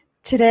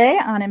Today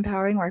on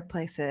Empowering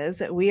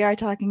Workplaces, we are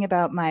talking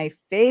about my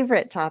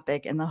favorite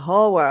topic in the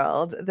whole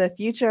world, the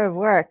future of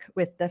work,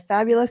 with the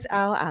fabulous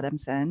Al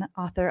Adamson,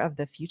 author of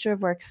the Future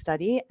of Work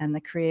Study and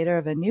the creator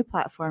of a new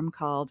platform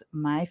called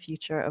My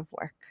Future of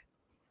Work.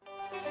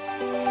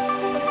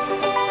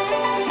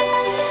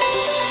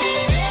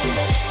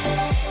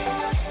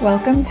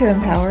 Welcome to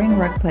Empowering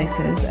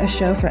Workplaces, a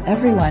show for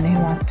everyone who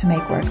wants to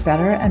make work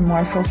better and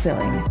more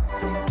fulfilling.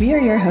 We are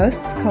your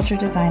hosts, culture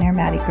designer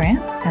Maddie Grant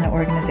and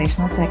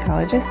organizational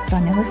psychologist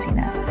Sonia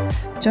Lucina.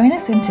 Join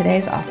us in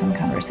today's awesome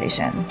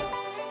conversation.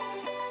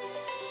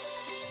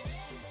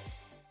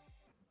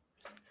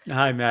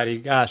 Hi, Maddie.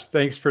 Gosh,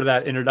 thanks for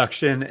that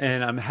introduction.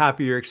 And I'm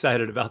happy you're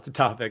excited about the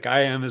topic.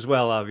 I am as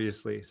well,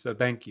 obviously. So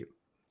thank you.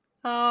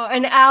 Oh,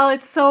 and Al,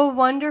 it's so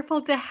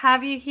wonderful to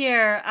have you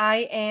here.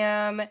 I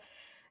am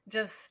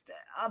just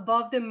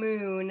above the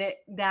moon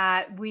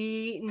that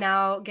we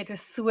now get to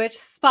switch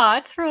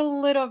spots for a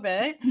little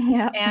bit.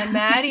 Yep. And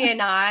Maddie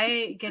and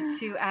I get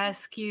to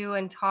ask you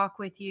and talk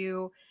with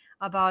you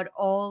about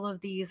all of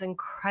these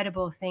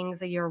incredible things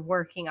that you're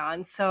working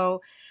on.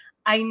 So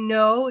I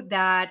know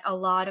that a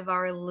lot of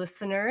our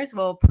listeners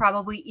will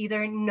probably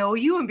either know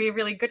you and be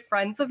really good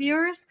friends of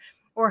yours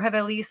or have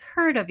at least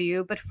heard of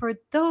you. But for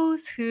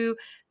those who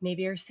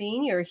maybe are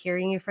seeing you or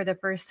hearing you for the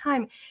first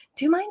time,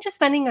 do you mind just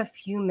spending a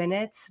few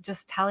minutes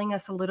just telling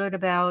us a little bit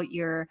about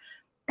your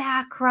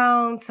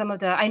background, some of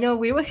the, I know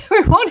we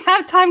won't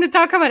have time to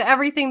talk about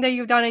everything that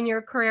you've done in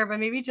your career, but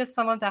maybe just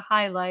some of the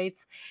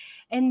highlights.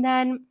 And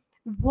then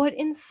what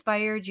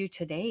inspired you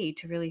today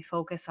to really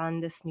focus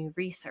on this new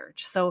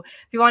research? So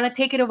if you want to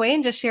take it away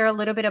and just share a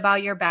little bit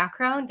about your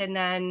background, and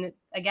then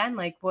again,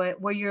 like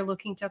what you're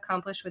looking to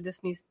accomplish with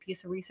this new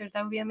piece of research,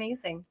 that would be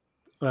amazing.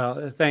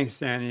 Well, thanks,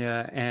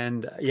 Sania.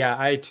 And yeah,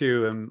 I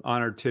too am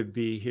honored to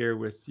be here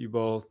with you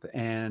both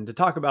and to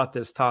talk about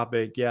this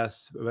topic,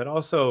 yes, but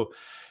also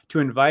to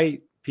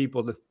invite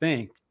people to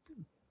think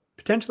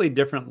potentially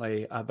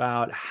differently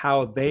about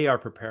how they are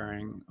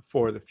preparing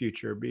for the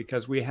future,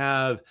 because we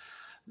have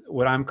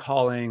what I'm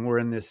calling, we're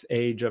in this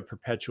age of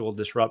perpetual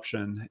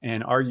disruption,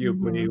 and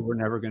arguably we're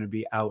never going to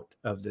be out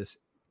of this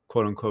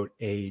quote unquote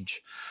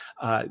age.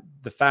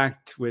 The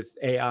fact with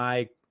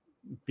AI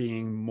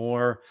being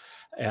more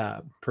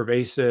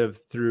pervasive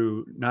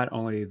through not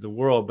only the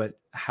world, but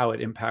how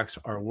it impacts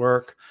our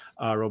work,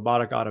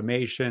 robotic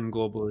automation,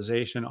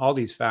 globalization, all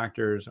these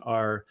factors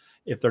are,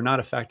 if they're not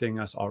affecting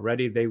us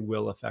already, they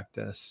will affect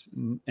us.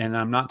 And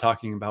I'm not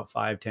talking about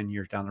 5-10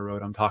 years down the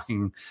road. I'm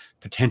talking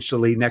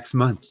potentially next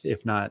month,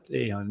 if not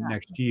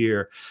next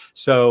year.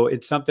 So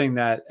it's something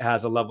that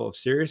has a level of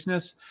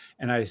seriousness,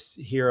 and I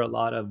hear a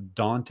lot of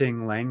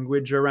daunting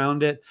language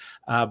around it,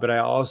 but I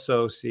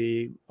also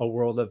see a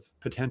world of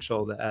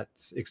potential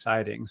that's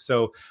exciting.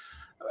 So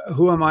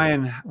who am I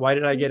and why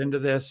did I get into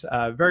this?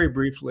 Very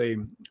briefly,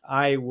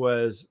 I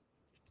was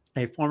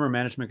a former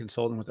management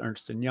consultant with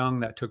Ernst & Young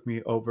that took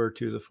me over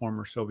to the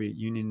former Soviet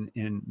Union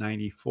in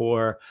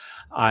 '94.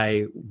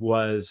 I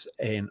was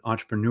an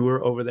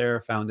entrepreneur over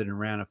there, founded and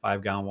ran a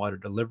 5-gallon water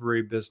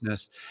delivery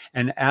business.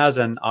 And as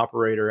an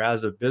operator,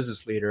 as a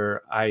business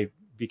leader, I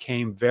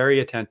became very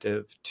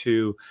attentive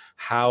to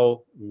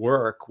how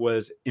work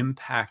was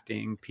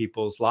impacting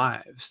people's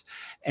lives.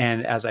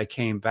 And as I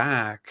came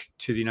back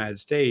to the United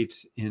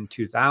States in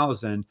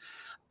 2000,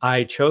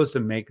 I chose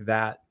to make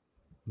that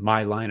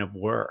my line of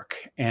work.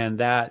 And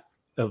that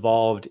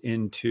evolved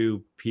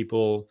into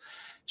people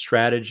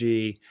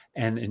strategy,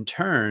 and in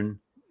turn,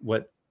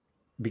 what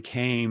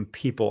became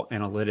people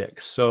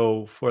analytics.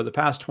 So for the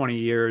past 20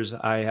 years,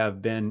 I have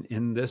been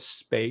in this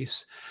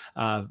space,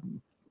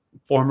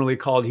 formerly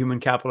called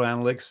human capital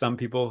analytics. Some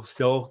people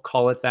still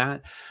call it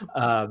that.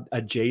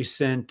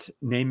 Adjacent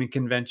naming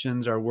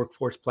conventions are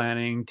workforce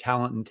planning,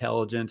 talent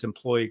intelligence,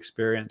 employee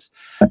experience.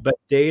 But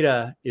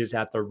data is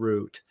at the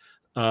root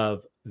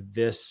of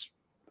this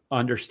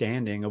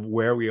understanding of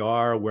where we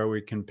are, where we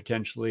can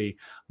potentially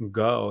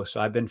go. So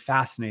I've been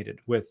fascinated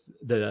with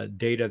the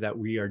data that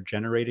we are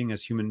generating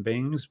as human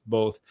beings,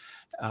 both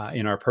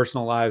in our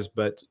personal lives,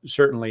 but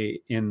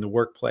certainly in the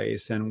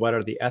workplace. And what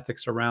are the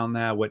ethics around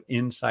that? What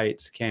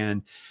insights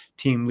can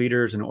team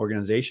leaders and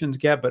organizations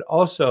get? But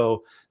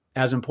also,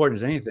 as important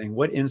as anything,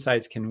 what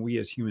insights can we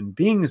as human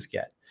beings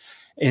get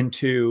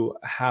into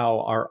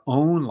how our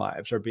own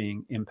lives are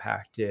being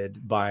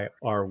impacted by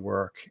our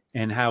work,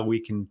 and how we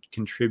can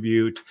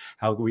contribute,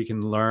 how we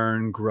can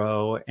learn,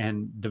 grow,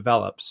 and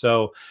develop.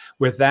 So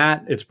with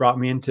that, it's brought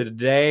me into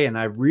today, and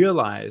I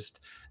realized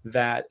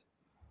that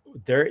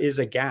there is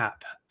a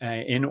gap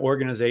in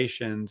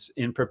organizations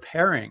in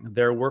preparing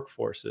their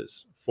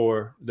workforces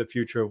for the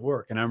future of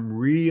work. And I'm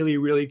really,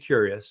 really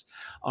curious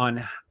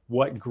on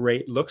what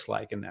great looks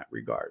like in that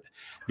regard,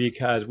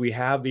 because we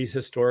have these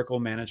historical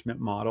management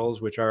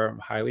models, which are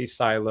highly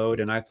siloed.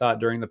 And I thought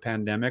during the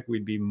pandemic,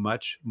 we'd be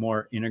much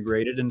more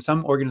integrated. And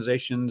some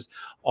organizations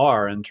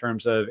are, in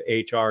terms of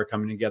HR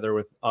coming together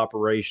with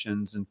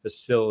operations and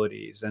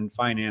facilities and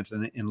finance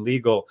and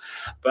legal.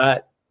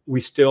 But we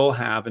still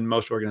have in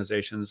most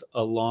organizations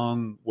a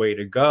long way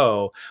to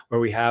go where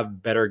we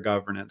have better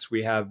governance,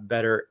 we have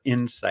better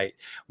insight,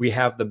 we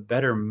have the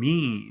better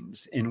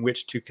means in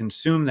which to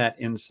consume that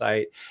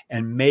insight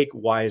and make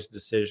wise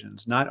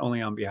decisions, not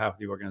only on behalf of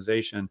the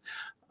organization,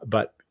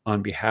 but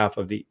on behalf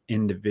of the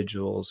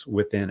individuals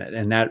within it.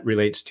 And that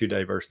relates to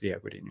diversity,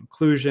 equity, and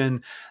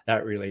inclusion.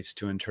 That relates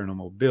to internal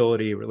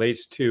mobility,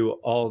 relates to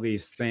all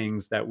these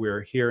things that we're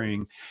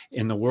hearing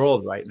in the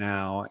world right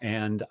now.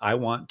 And I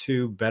want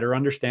to better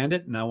understand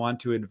it. And I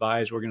want to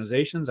advise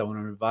organizations. I want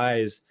to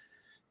advise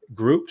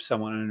groups. I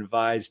want to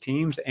advise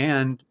teams.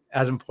 And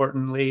as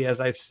importantly, as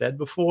I've said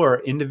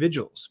before,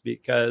 individuals,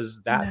 because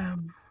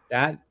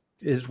that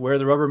is where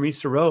the rubber meets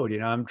the road.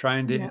 I'm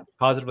trying to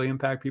positively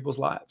impact people's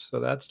lives. So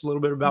that's a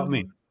little bit about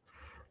me.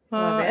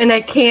 And I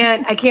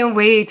can't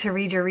wait to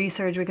read your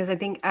research, because I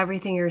think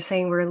everything you're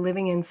saying, we're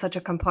living in such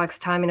a complex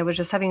time. And I was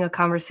just having a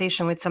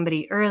conversation with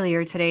somebody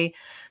earlier today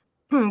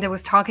that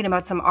was talking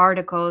about some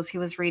articles he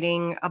was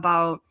reading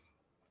about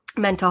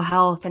mental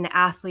health and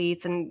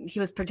athletes. And he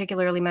was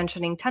particularly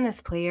mentioning tennis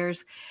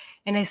players.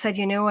 And I said,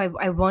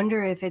 I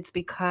wonder if it's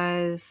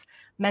because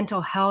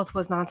mental health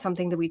was not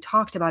something that we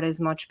talked about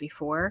as much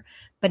before,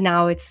 but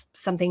now it's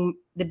something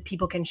that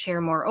people can share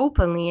more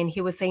openly. And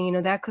he was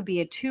saying, that could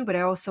be it too. But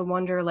I also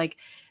wonder, like,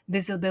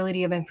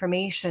 visibility of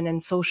information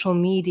and social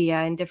media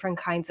and different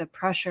kinds of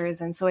pressures.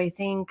 And so I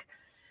think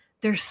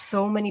there's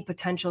so many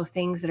potential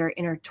things that are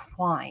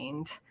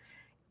intertwined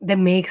that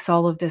makes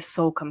all of this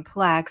so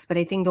complex. But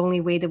I think the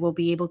only way that we'll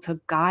be able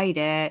to guide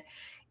it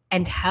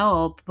and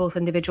help both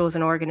individuals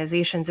and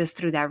organizations is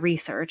through that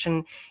research,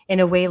 and in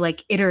a way,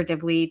 like,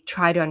 iteratively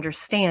try to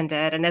understand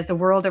it. And as the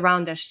world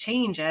around us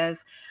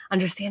changes,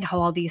 understand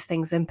how all these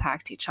things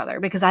impact each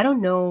other. Because I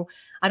don't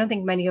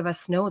think many of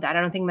us know that.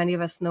 I don't think many of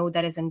us know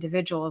that as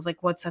individuals,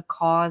 like, what's a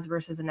cause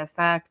versus an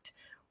effect?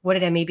 What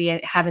did I maybe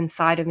have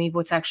inside of me?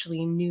 What's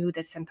actually new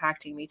that's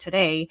impacting me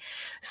today?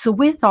 So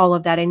with all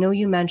of that, I know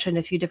you mentioned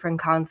a few different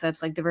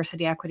concepts like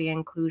diversity, equity,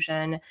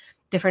 inclusion,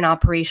 different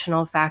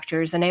operational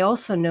factors. And I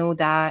also know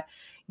that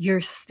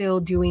you're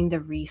still doing the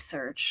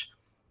research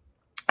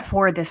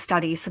for this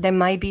study. So there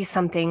might be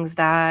some things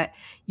that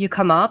you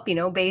come up,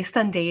 based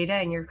on data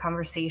and your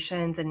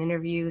conversations and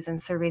interviews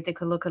and surveys that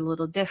could look a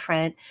little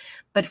different.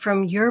 But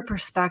from your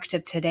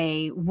perspective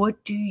today,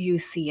 what do you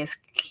see as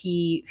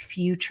key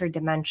future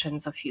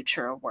dimensions of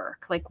future of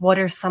work? Like, what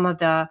are some of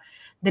the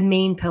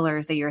main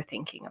pillars that you're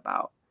thinking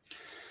about?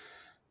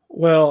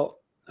 Well,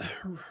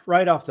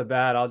 right off the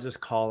bat, I'll just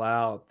call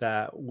out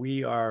that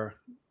we are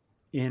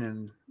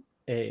in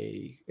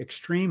an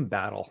extreme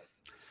battle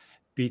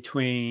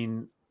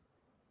between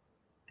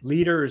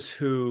leaders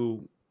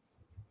who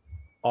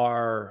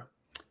are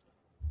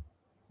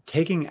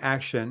taking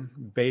action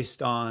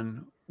based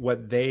on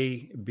what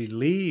they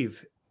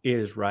believe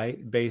is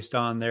right, based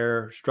on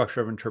their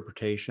structure of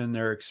interpretation,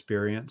 their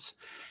experience,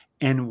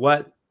 and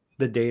what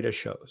the data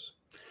shows.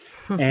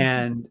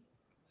 And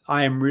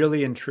I am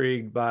really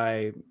intrigued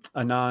by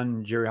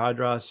Anand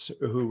Giridharadas,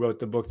 who wrote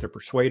the book The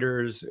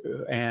Persuaders,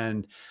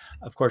 and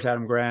of course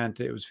Adam Grant.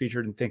 It was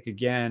featured in Think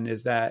Again.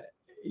 Is that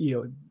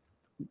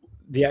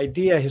the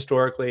idea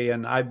historically,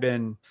 and I've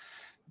been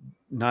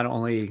not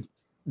only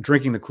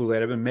drinking the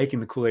Kool-Aid, I've been making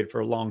the Kool-Aid for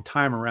a long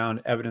time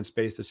around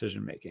evidence-based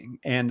decision making.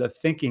 And the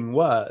thinking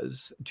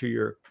was, to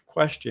your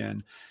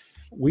question,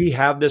 we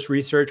have this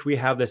research, we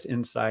have this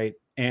insight,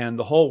 and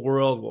the whole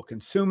world will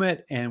consume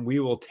it, and we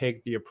will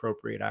take the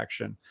appropriate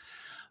action.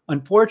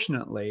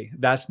 Unfortunately,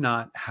 that's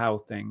not how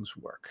things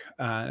work.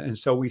 And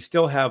so we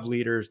still have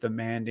leaders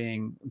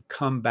demanding,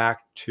 come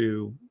back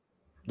to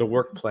the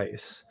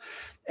workplace.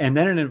 And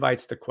then it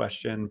invites the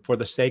question, for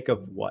the sake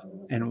of what?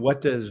 And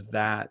what does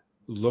that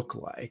look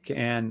like?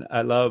 And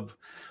I love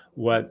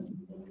what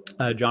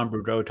John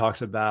Boudreau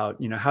talks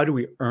about, how do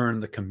we earn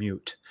the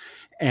commute?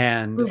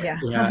 And,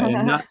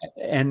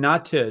 and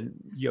not to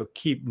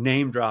keep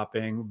name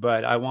dropping,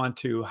 but I want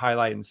to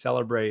highlight and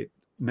celebrate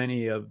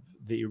many of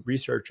the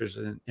researchers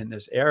in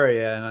this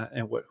area,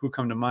 and who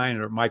come to mind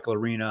are Michael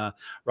Arena,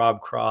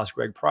 Rob Cross,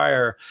 Greg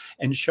Pryor,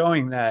 and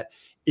showing that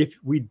if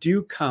we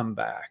do come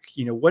back,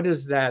 what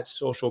does that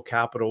social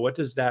capital, what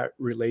does that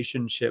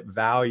relationship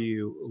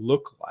value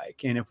look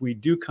like? And if we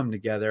do come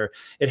together,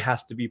 it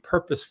has to be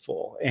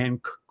purposeful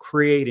and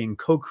co-creating,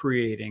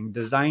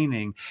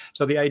 designing.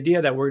 So the idea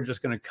that we're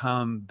just going to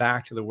come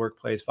back to the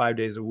workplace 5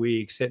 days a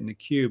week, sit in a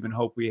cube and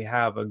hope we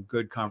have a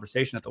good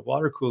conversation at the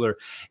water cooler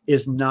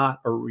is not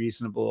a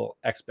reasonable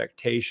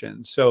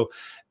expectation. So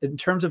in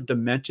terms of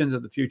dimensions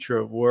of the future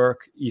of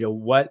work,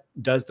 what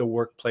does the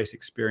workplace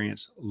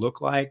experience look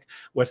like?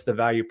 What's the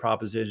value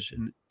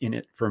proposition in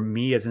it for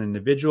me as an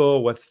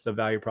individual? What's the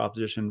value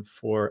proposition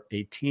for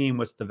a team?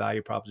 What's the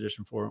value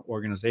proposition for an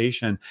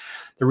organization?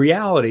 The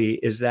reality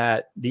is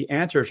that the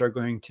answers are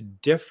going to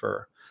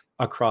differ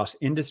across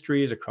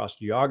industries, across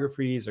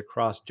geographies,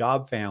 across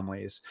job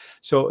families.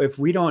 So if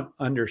we don't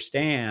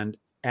understand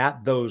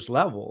at those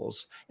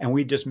levels and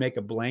we just make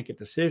a blanket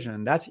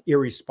decision, that's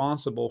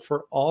irresponsible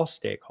for all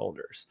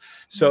stakeholders.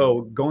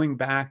 So going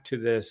back to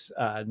this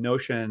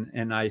notion,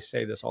 and I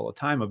say this all the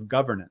time, of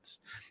governance,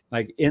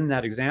 like in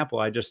that example,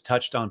 I just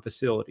touched on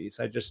facilities,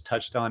 I just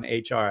touched on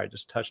HR, I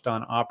just touched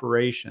on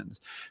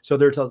operations. So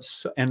there's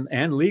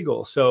and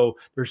legal. So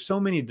there's so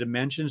many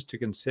dimensions to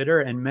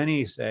consider, and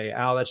many say,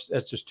 Al, that's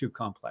just too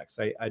complex.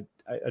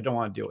 I don't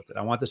want to deal with it.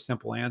 I want the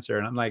simple answer.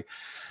 And I'm like,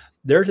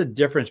 there's a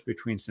difference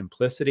between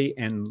simplicity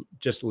and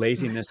just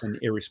laziness and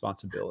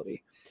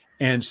irresponsibility.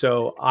 And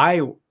so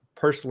I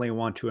personally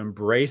want to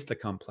embrace the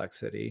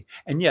complexity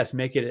and yes,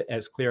 make it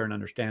as clear and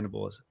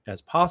understandable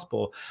as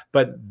possible.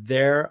 But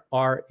there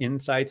are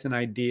insights and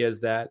ideas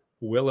that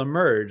will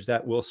emerge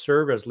that will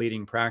serve as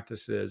leading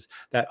practices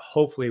that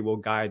hopefully will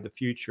guide the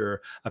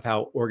future of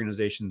how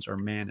organizations are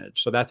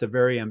managed. So that's a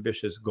very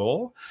ambitious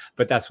goal,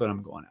 but that's what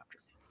I'm going after.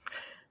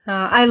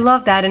 I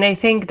love that. And I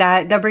think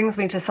that brings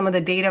me to some of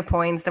the data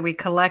points that we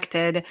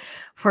collected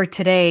for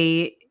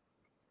today.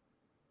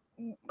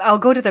 I'll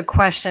go to the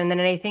question,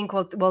 and I think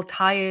we'll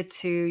tie it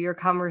to your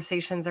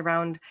conversations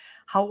around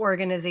how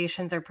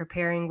organizations are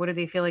preparing. What do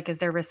they feel like is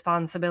their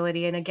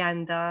responsibility? And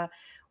again, the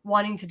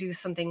wanting to do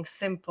something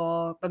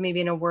simple, but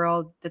maybe in a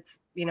world that's,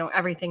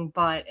 everything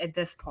but at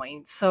this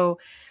point. So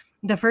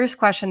the first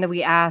question that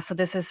we asked, so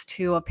this is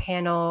to a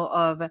panel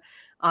of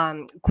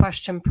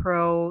Question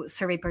Pro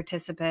survey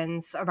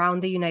participants around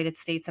the United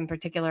States in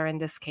particular in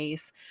this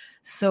case.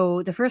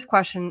 So the first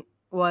question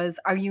was,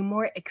 are you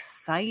more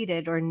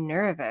excited or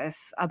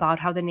nervous about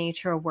how the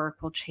nature of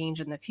work will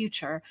change in the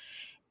future?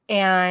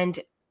 And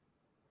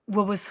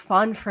what was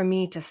fun for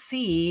me to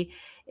see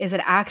is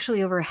that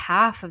actually over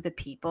half of the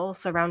people,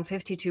 so around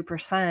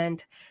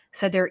 52%,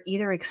 said they're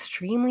either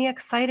extremely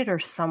excited or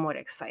somewhat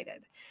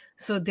excited.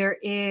 So there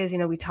is,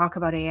 we talk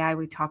about AI,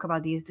 we talk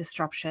about these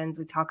disruptions,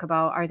 we talk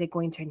about, are they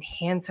going to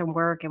enhance our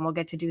work and we'll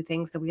get to do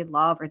things that we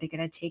love? Are they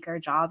going to take our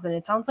jobs? And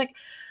it sounds like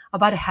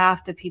about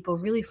half the people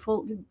really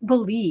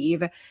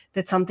believe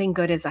that something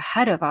good is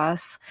ahead of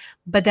us.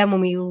 But then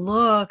when we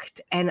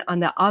looked, and on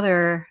the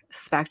other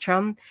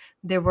spectrum,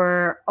 there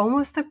were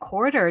almost a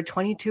quarter,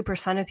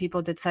 22% of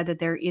people that said that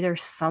they're either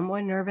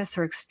somewhat nervous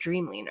or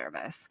extremely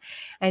nervous.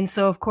 And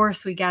so, of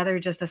course, we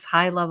gathered just this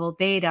high level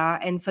data.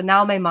 And so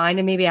now my mind,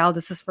 and maybe Al,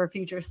 this is for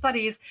future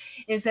studies,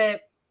 is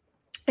that,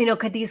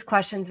 could these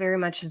questions very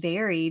much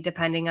vary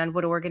depending on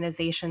what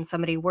organization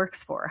somebody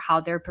works for, how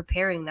they're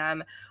preparing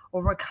them,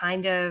 or what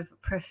kind of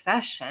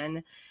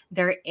profession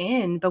they're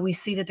in? But we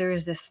see that there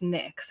is this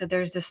mix, that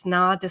there's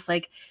not this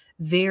like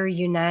very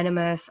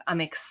unanimous,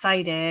 I'm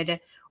excited,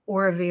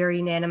 or a very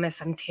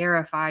unanimous, I'm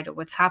terrified of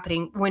what's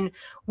happening.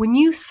 When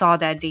you saw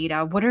that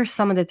data, what are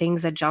some of the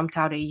things that jumped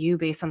out at you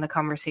based on the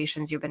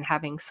conversations you've been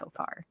having so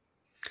far?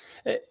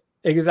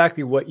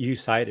 Exactly what you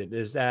cited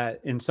is that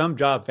in some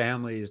job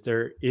families,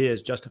 there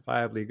is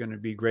justifiably going to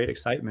be great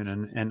excitement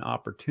and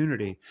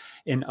opportunity.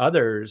 In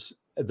others,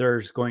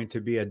 there's going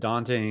to be a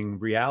daunting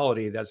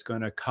reality that's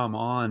going to come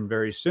on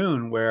very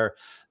soon where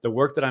the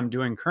work that I'm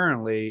doing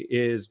currently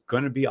is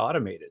going to be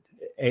automated.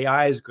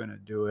 AI is going to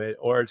do it,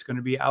 or it's going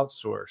to be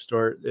outsourced,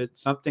 or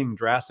something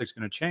drastic is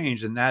going to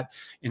change. And that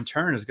in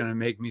turn is going to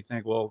make me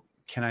think, well,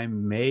 can I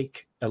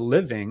make a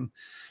living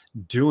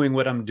doing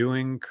what I'm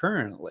doing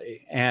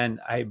currently?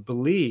 And I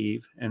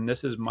believe, and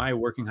this is my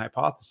working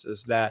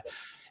hypothesis, that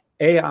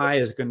AI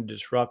is going to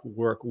disrupt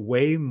work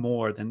way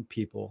more than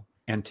people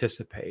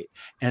anticipate.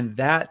 And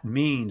that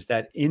means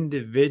that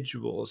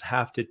individuals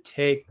have to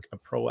take a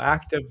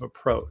proactive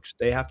approach.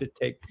 They have to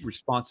take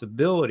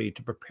responsibility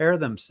to prepare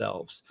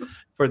themselves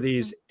for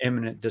these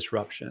imminent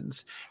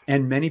disruptions.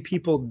 And many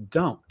people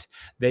don't.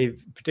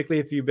 Particularly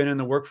if you've been in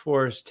the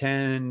workforce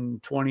 10,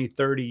 20,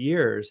 30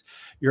 years,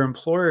 your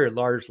employer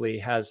largely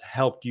has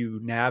helped you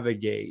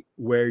navigate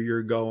where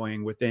you're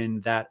going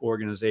within that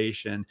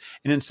organization.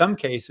 And in some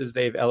cases,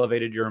 they've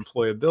elevated your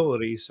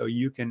employability so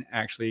you can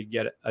actually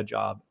get a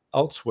job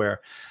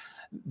elsewhere.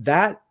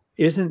 That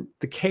isn't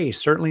the case,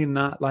 certainly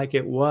not like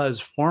it was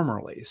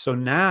formerly. So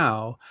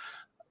now,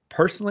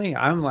 personally,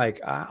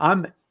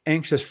 I'm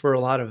anxious for a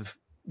lot of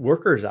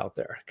workers out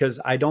there because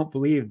I don't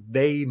believe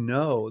they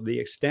know the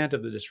extent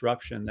of the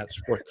disruption that's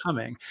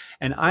forthcoming.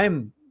 And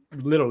I'm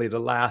literally the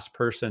last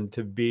person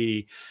to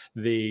be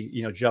the,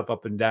 jump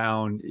up and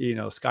down,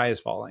 sky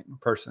is falling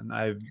person.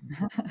 I'm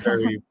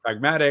very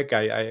pragmatic.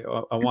 I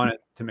want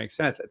it to make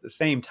sense. At the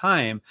same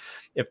time,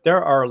 if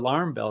there are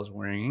alarm bells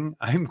ringing,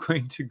 I'm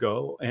going to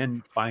go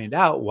and find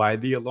out why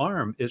the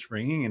alarm is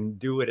ringing and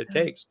do what it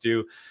takes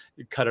to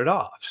cut it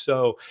off.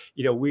 So,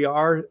 we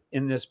are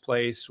in this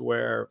place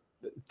where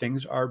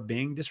things are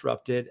being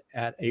disrupted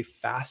at a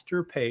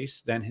faster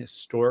pace than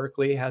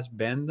historically has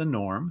been the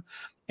norm.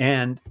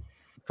 And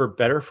for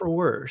better, for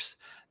worse,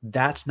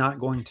 that's not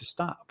going to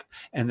stop.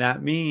 And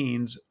that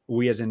means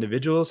we as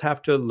individuals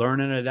have to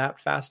learn and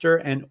adapt faster,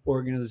 and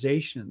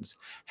organizations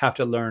have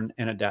to learn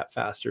and adapt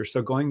faster.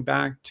 So going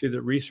back to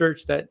the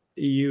research that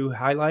you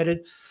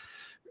highlighted,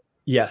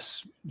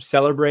 yes,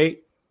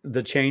 celebrate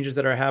the changes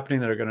that are happening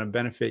that are going to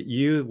benefit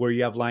you, where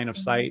you have line of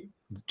sight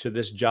to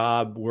this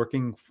job,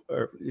 working,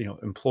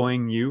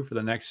 employing you for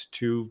the next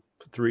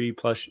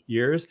 2-3+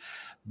 years,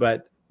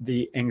 but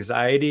the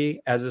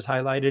anxiety, as is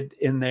highlighted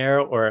in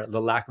there, or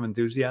the lack of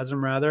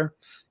enthusiasm rather,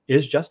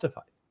 is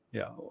justified.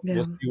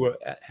 We'll see where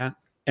it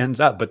ends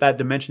up. But that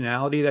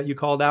dimensionality that you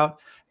called out,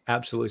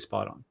 absolutely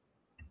spot on.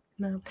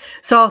 No.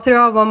 So I'll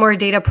throw out one more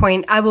data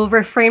point. I will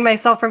refrain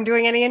myself from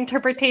doing any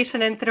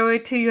interpretation and throw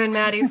it to you and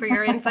Maddie for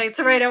your insights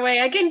right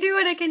away. I can do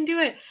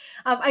it.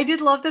 I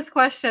did love this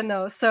question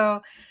though.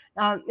 So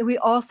we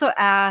also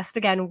asked,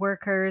 again,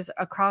 workers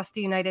across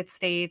the United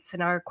States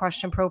in our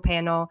Question Pro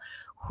panel,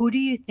 who do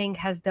you think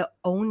has the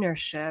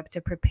ownership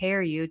to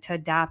prepare you to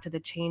adapt to the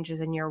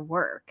changes in your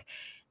work?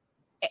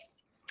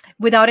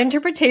 Without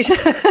interpretation,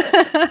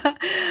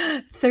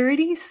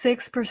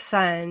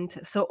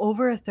 36%, so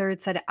over a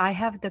third, said, I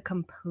have the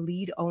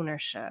complete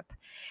ownership.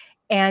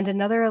 And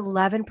another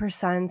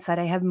 11% said,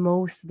 I have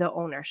most of the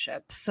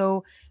ownership.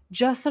 So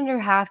just under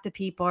half the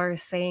people are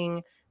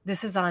saying,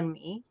 this is on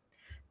me.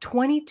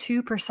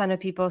 22% of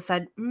people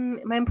said,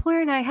 my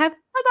employer and I have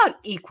about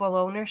equal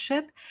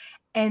ownership.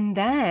 And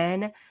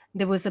then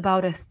there was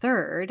about a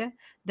third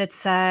that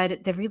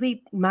said that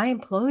really my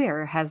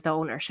employer has the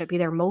ownership,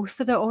 either most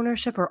of the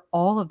ownership or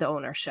all of the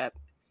ownership.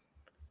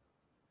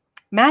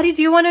 Maddie,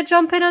 do you want to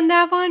jump in on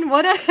that one?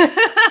 Well,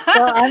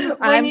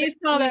 I'm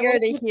eager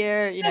to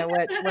hear,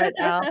 what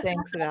Al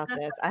thinks about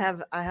this. I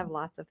have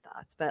lots of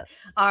thoughts, but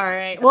all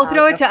right, we'll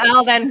throw it to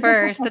Al then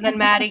first, and then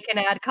Maddie can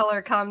add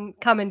color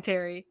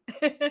commentary.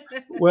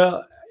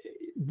 Well,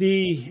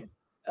 the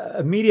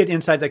immediate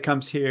insight that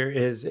comes here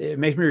is it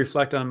makes me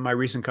reflect on my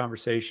recent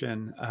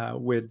conversation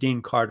with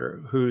Dean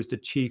Carter, who's the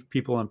Chief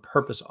People and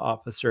Purpose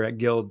Officer at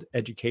Guild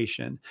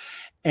Education.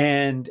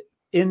 And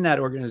in that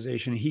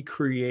organization, he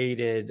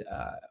created,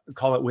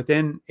 call it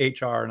within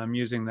HR, and I'm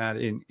using that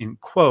in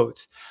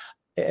quotes,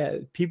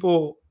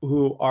 people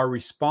who are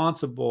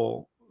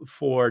responsible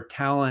for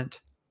talent,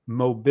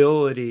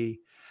 mobility,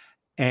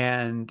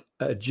 and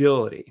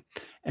agility.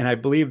 And I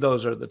believe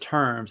those are the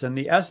terms. And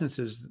the essence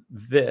is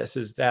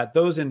that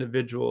those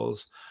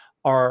individuals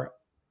are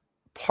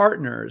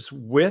partners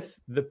with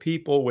the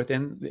people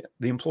within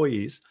the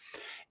employees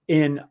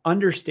in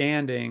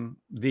understanding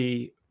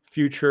the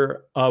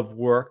future of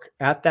work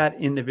at that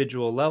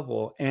individual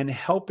level and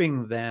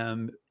helping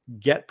them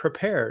get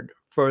prepared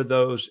for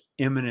those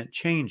imminent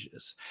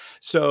changes.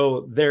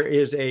 So there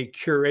is a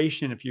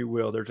curation, if you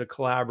will, there's a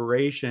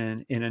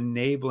collaboration in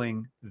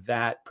enabling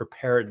that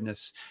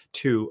preparedness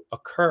to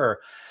occur.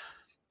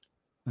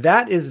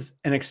 That is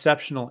an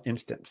exceptional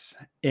instance.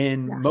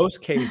 In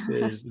most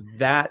cases,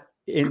 that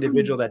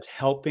individual that's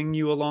helping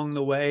you along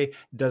the way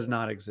does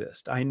not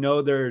exist. I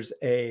know there's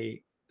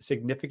a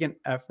significant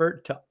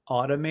effort to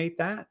automate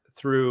that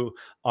through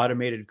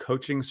automated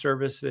coaching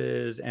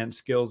services and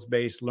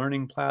skills-based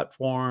learning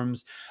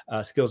platforms.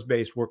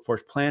 Skills-based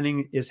workforce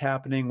planning is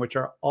happening, which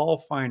are all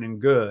fine and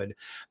good.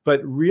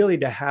 But really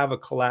to have a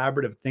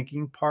collaborative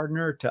thinking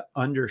partner to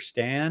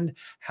understand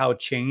how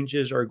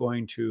changes are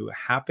going to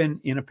happen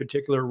in a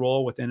particular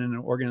role within an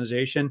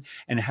organization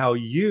and how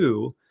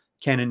you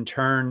can in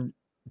turn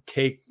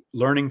take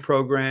learning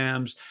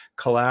programs,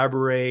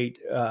 collaborate,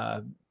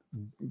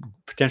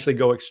 potentially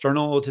go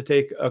external to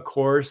take a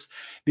course,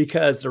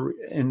 because,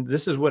 and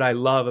this is what I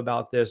love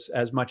about this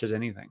as much as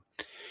anything,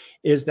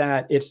 is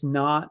that it's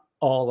not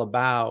all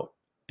about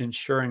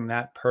ensuring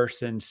that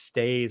person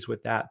stays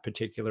with that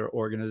particular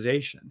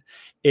organization.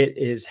 It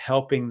is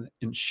helping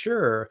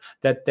ensure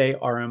that they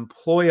are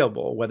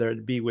employable, whether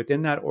it be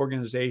within that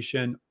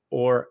organization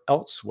or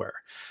elsewhere.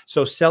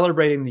 So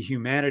celebrating the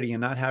humanity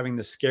and not having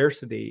the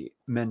scarcity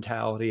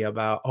mentality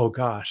about, oh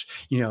gosh,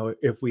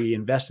 if we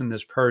invest in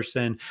this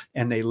person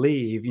and they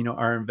leave,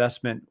 our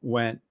investment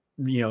went,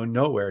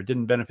 nowhere. It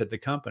didn't benefit the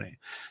company.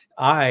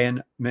 I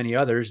and many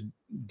others,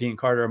 Dean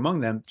Carter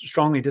among them,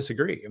 strongly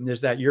disagree. Is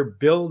that you're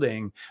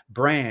building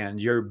brand,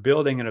 you're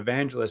building an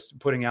evangelist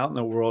putting out in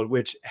the world,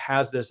 which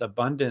has this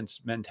abundance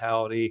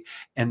mentality.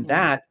 And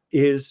that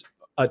is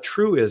a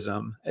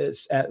truism.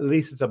 It's at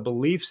least it's a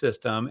belief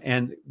system.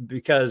 And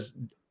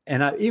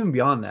even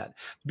beyond that,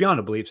 beyond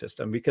a belief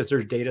system, because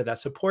there's data that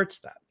supports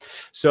that.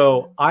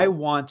 So I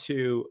want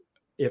to,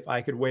 if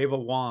I could wave a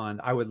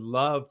wand, I would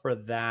love for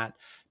that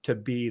to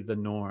be the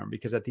norm,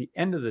 because at the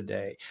end of the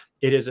day,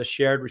 it is a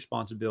shared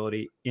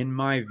responsibility, in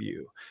my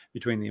view,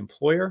 between the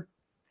employer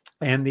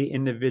and the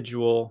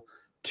individual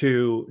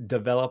to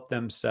develop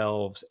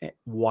themselves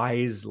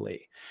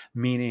wisely,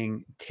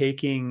 meaning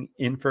taking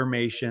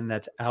information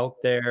that's out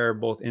there,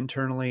 both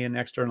internally and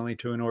externally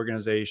to an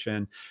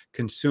organization,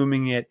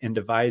 consuming it and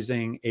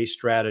devising a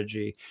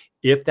strategy.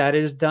 If that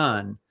is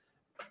done,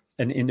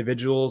 an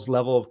individual's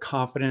level of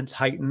confidence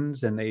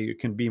heightens and they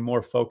can be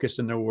more focused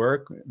in their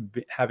work,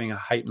 having a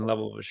heightened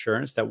level of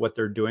assurance that what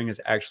they're doing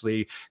is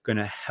actually going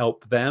to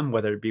help them,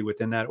 whether it be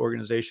within that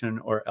organization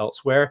or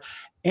elsewhere.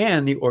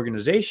 And the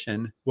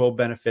organization will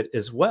benefit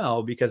as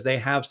well, because they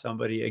have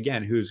somebody,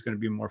 again, who's going to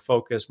be more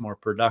focused, more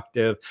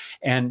productive,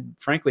 and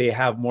frankly,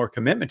 have more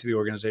commitment to the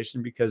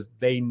organization because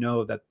they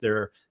know that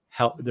they're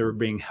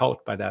being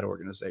helped by that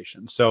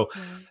organization. So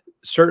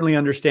certainly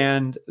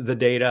understand the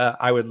data.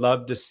 I would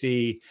love to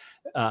see,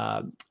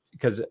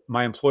 because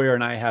my employer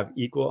and I have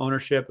equal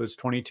ownership. It was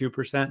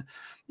 22%.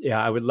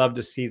 Yeah, I would love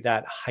to see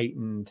that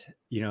heightened,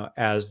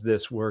 as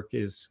this work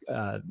is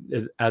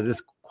as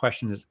this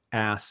question is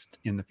asked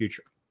in the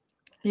future.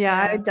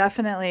 Yeah, I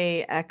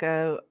definitely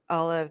echo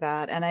all of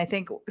that. And I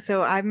think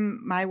so.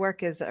 My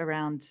work is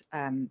around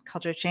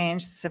culture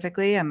change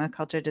specifically. I'm a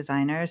culture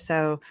designer.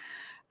 So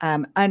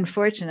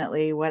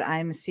unfortunately, what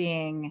I'm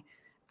seeing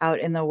out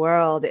in the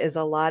world is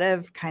a lot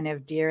of kind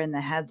of deer in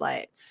the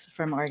headlights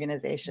from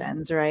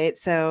organizations, right?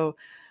 So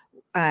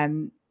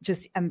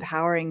just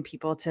empowering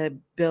people to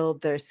build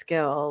their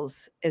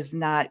skills is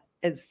not,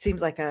 it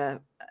seems like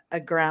a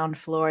ground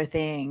floor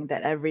thing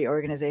that every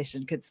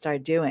organization could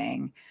start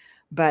doing.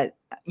 But,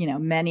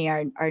 many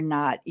are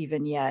not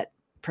even yet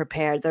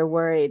prepared. They're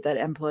worried that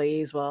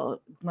employees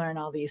will learn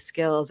all these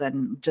skills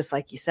and, just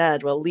like you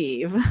said, will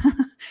leave.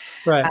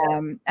 Right.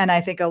 And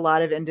I think a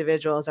lot of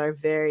individuals are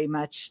very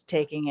much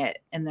taking it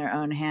in their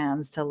own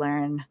hands to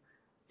learn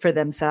for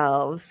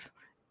themselves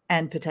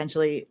and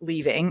potentially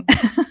leaving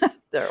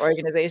their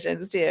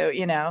organizations too,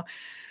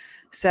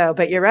 So,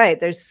 but you're right.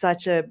 There's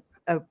such an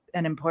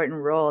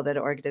important role that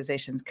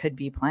organizations could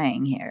be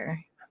playing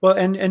here. Well,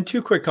 and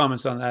two quick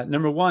comments on that.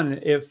 Number one,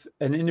 if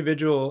an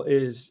individual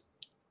is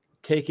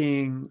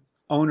taking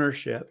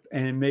ownership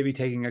and maybe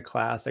taking a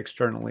class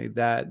externally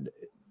that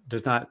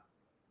is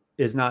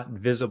not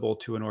visible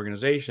to an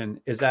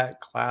organization, is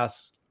that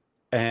class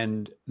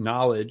and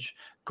knowledge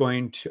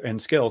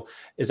and skill,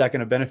 is that going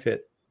to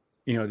benefit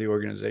the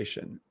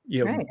organization?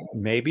 Right.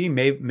 Maybe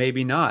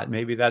not.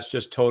 Maybe that's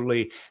just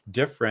totally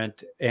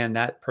different, and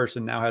that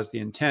person now has the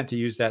intent to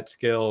use that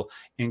skill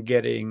in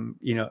getting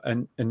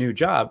a new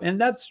job, and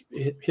that's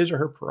his or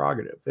her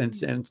prerogative, and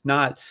it's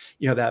not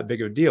that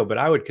big of a deal. But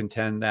I would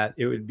contend that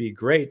it would be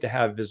great to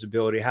have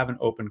visibility, have an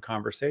open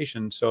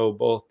conversation, so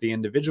both the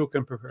individual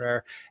can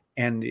prepare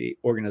and the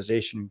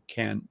organization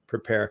can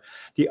prepare.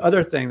 The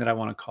other thing that I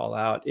want to call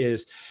out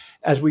is,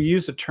 as we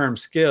use the term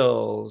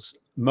skills,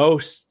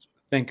 most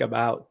think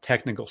about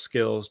technical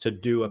skills to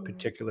do a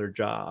particular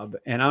job.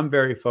 And I'm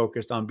very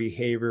focused on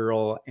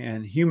behavioral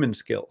and human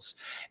skills,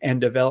 and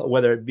develop,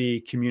 whether it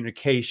be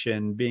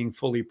communication, being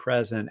fully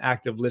present,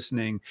 active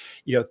listening,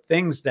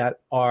 things that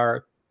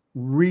are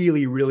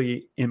really,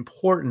 really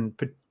important,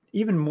 but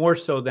even more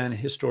so than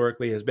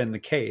historically has been the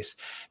case.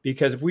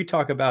 Because if we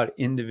talk about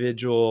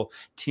individual,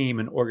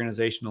 team, and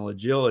organizational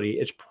agility,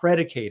 it's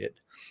predicated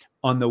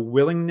on the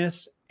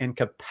willingness and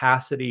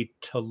capacity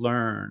to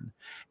learn,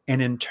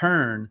 and in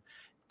turn,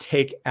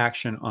 take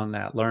action on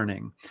that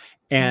learning.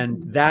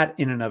 And that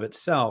in and of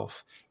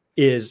itself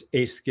is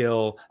a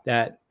skill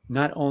that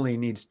not only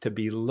needs to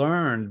be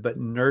learned, but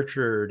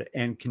nurtured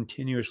and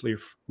continuously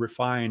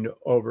refined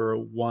over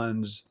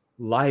one's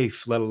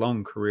life, let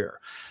alone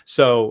career.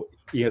 So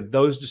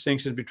those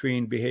distinctions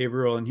between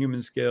behavioral and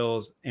human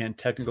skills and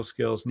technical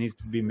skills needs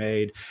to be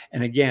made.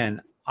 And again,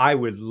 I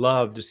would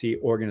love to see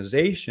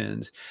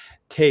organizations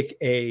take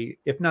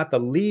if not the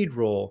lead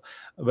role,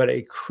 but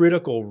a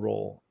critical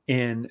role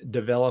in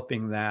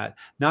developing that,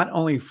 not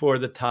only for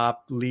the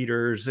top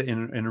leaders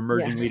and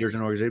emerging leaders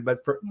in organizations,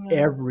 but for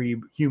every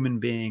human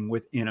being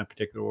within a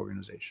particular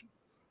organization.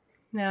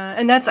 Yeah.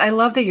 And I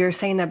love that you're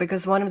saying that,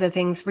 because one of the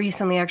things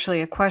recently,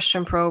 actually at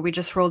Question Pro, we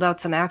just rolled out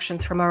some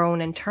actions from our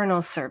own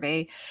internal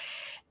survey.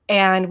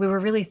 And we were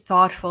really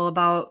thoughtful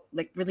about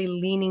really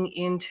leaning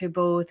into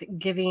both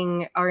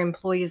giving our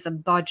employees a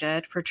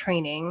budget for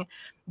training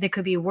that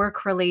could be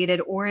work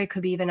related, or it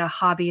could be even a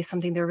hobby,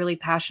 something they're really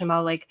passionate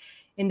about. Like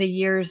in the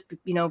years,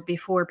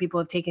 before, people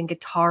have taken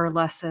guitar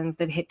lessons,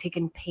 they've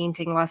taken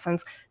painting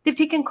lessons, they've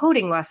taken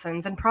coding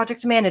lessons and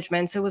project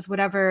management. So it was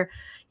whatever,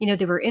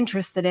 they were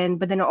interested in,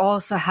 but then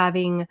also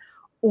having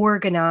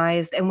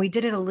organized, and we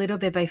did it a little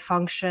bit by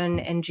function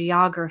and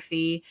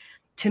geography,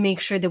 to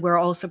make sure that we're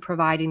also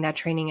providing that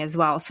training as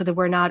well, so that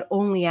we're not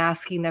only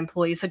asking the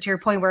employees. So to your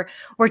point,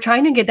 we're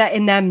trying to get that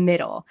in that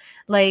middle.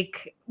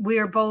 Like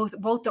we're both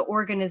the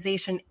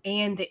organization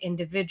and the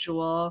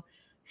individual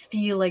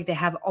feel like they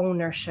have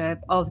ownership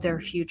of their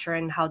future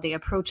and how they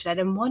approach that.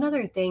 And one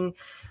other thing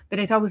that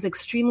I thought was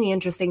extremely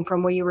interesting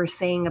from what you were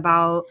saying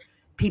about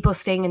people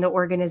staying in the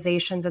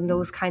organizations and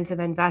those kinds of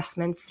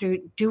investments through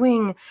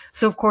doing.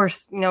 So of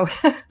course,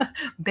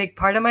 big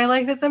part of my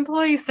life is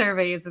employee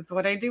surveys. It's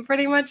what I do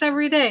pretty much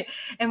every day.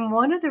 And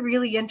one of the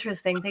really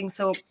interesting things,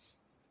 so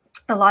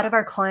a lot of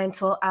our clients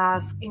will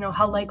ask,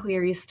 how likely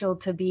are you still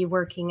to be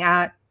working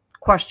at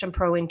Question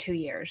Pro in 2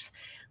 years?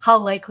 How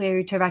likely are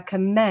you to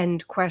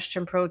recommend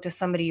Question Pro to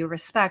somebody you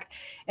respect?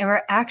 And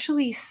we're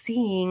actually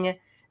seeing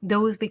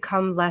those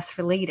become less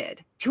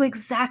related, to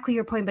exactly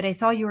your point. But I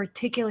thought you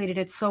articulated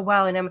it so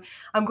well. And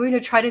I'm going to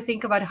try to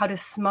think about how to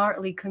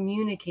smartly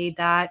communicate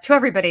that to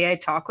everybody I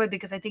talk with,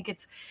 because I think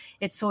it's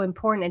so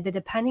important. And that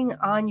depending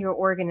on your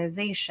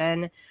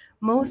organization,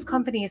 most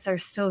companies are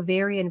still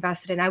very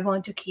invested in, I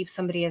want to keep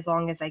somebody as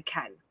long as I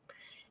can.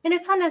 And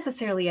it's not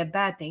necessarily a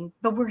bad thing,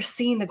 but we're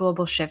seeing the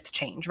global shift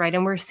change, right?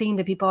 And we're seeing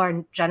that people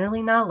are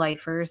generally not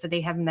lifers, that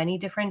they have many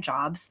different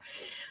jobs.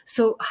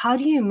 So how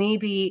do you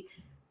maybe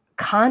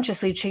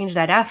consciously change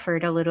that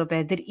effort a little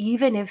bit, that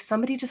even if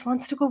somebody just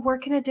wants to go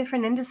work in a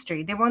different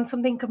industry, they want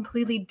something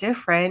completely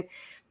different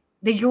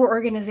that your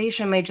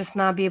organization might just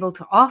not be able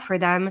to offer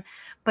them,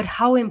 but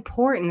how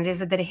important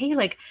is it that, hey,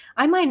 like,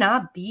 I might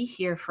not be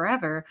here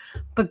forever,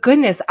 but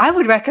goodness, I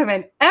would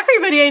recommend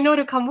everybody I know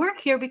to come work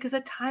here because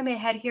the time I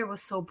had here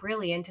was so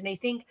brilliant. And I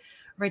think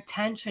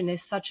retention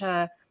is such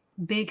a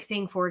big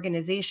thing for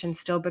organizations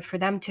still, but for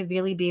them to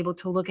really be able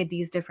to look at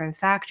these different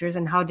factors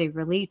and how they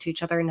relate to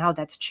each other and how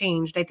that's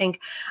changed. I think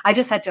I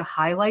just had to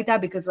highlight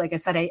that because, like I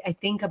said, I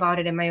think about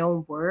it in my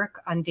own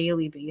work on a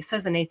daily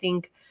basis. And I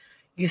think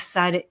you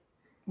said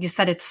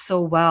it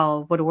so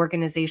well, what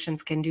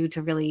organizations can do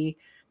to really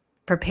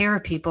prepare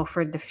people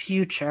for the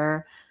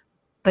future,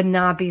 but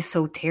not be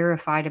so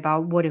terrified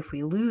about what if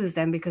we lose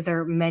them, because there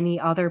are many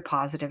other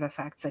positive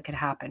effects that could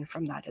happen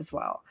from that as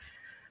well.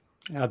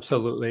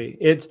 Absolutely.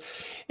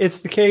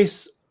 It's the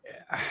case.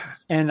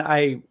 And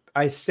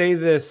I say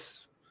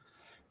this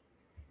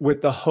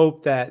with the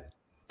hope that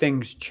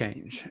things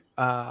change.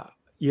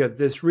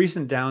 This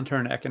recent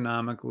downturn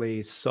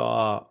economically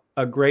saw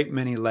a great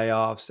many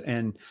layoffs,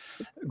 and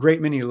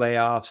great many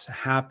layoffs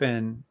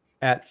happen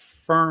at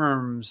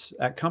firms,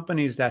 at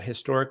companies that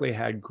historically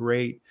had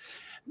great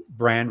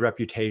brand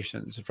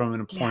reputations from an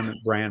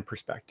employment brand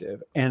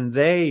perspective. And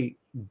they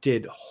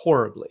did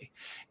horribly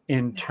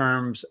in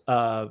terms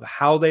of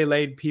how they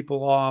laid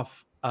people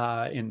off,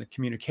 in the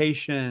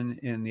communication,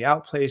 in the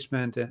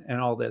outplacement,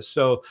 and all this.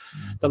 So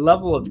the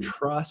level of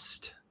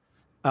trust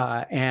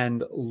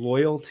and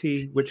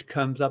loyalty, which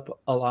comes up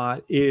a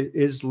lot,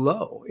 is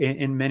low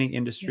in many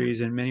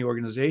industries and many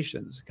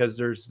organizations, because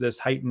there's this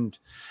heightened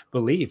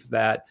belief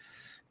that,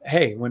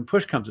 hey, when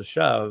push comes to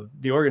shove,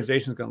 the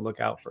organization is going to look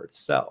out for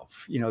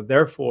itself.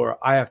 Therefore,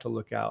 I have to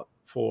look out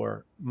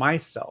for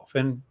myself.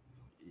 And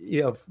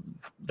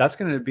that's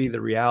going to be the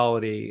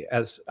reality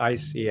as I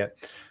see it.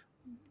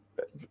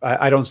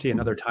 I don't see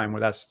another time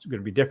where that's going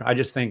to be different. I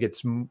just think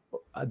it's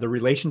the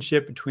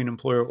relationship between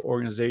employer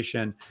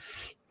organization,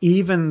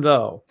 even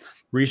though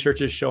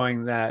research is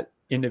showing that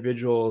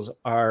individuals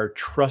are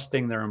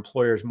trusting their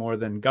employers more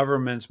than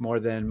governments, more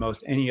than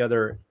most any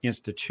other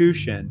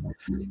institution,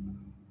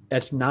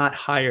 it's not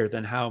higher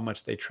than how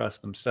much they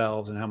trust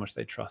themselves and how much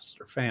they trust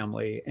their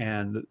family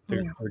and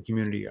their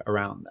community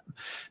around them.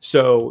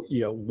 So,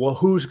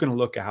 who's going to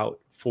look out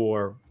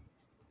for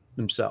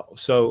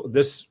themselves? So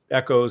this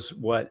echoes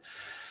what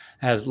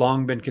has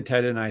long been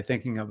contended. And I'm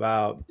thinking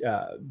about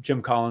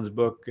Jim Collins'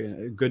 book,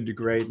 Good to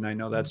Great. And I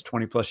know that's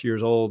 20 plus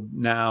years old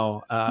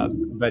now,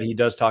 but he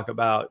does talk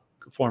about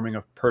forming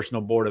a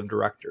personal board of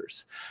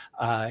directors.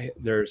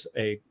 There's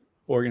a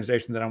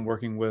organization that I'm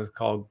working with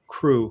called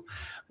Crew,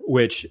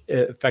 which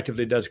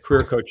effectively does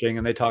career coaching,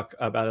 and they talk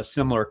about a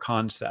similar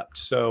concept.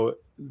 So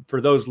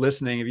for those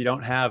listening, if you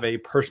don't have a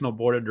personal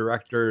board of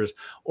directors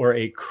or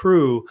a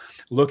crew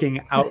looking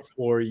out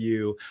for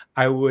you,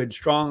 I would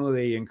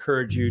strongly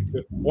encourage you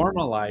to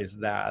formalize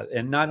that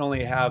and not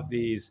only have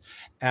these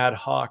ad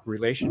hoc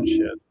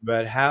relationships,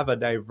 but have a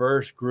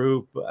diverse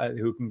group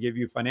who can give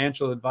you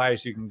financial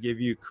advice, who can give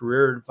you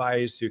career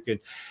advice, who can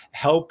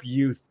help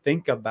you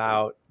think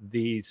about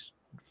these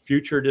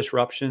future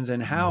disruptions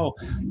and how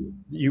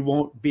you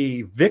won't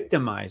be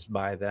victimized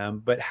by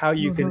them, but how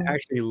you can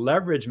actually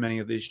leverage many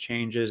of these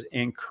changes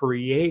and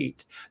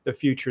create the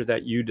future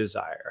that you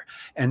desire.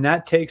 And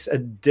that takes a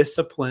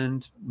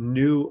disciplined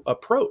new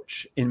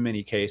approach in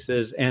many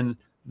cases. And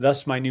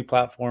thus my new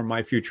platform,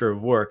 My Future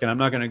of Work. And I'm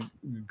not going to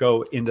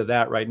go into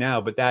that right now,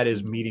 but that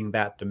is meeting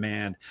that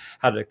demand,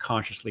 how to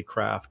consciously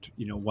craft,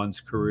 one's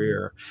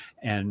career.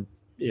 And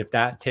if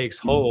that takes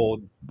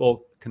hold,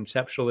 both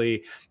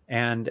conceptually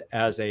and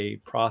as a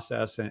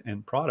process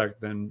and product,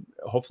 then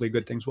hopefully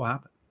good things will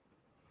happen.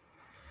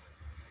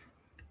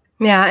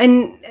 Yeah.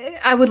 And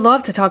I would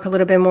love to talk a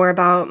little bit more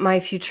about My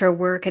Future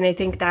Work. And I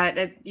think that,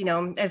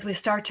 as we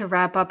start to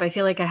wrap up, I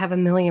feel like I have a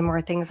million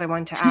more things I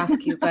want to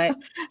ask you, but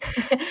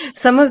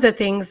some of the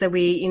things that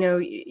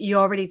you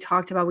already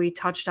talked about, we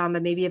touched on,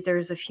 but maybe if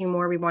there's a few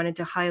more we wanted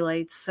to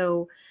highlight.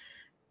 So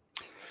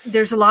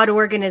there's a lot of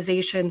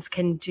organizations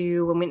can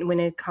do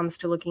when it comes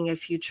to looking at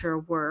future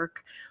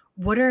work.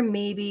 What are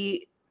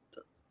maybe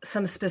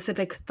some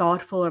specific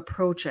thoughtful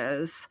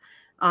approaches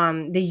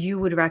that you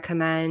would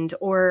recommend,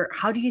 or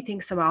how do you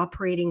think some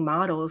operating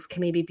models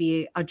can maybe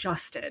be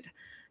adjusted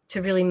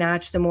to really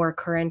match the more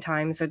current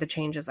times or the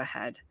changes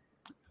ahead?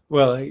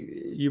 Well,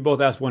 you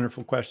both asked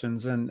wonderful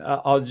questions, and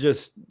I'll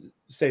just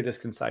say this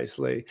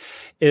concisely,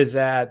 is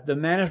that the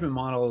management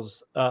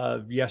models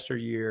of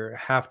yesteryear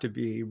have to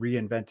be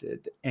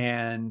reinvented.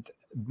 And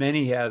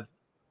many have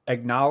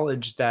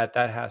acknowledged that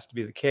has to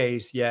be the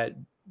case, yet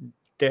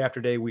day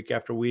after day, week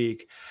after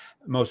week,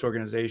 most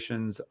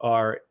organizations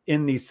are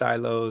in these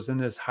silos, in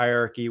this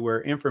hierarchy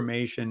where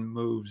information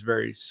moves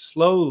very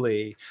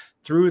slowly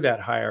through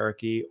that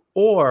hierarchy,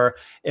 or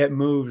it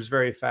moves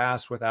very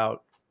fast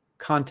without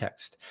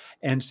context.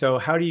 And so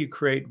how do you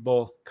create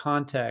both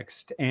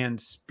context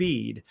and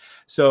speed?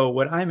 So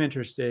what I'm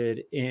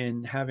interested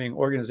in having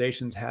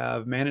organizations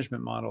have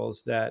management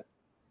models that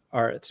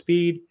are at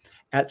speed,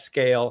 at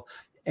scale,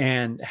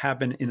 and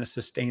happen in a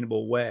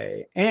sustainable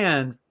way.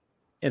 And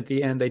at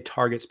the end, they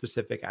target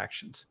specific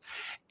actions.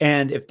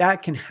 And if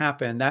that can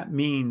happen, that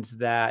means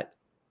that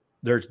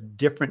there's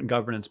different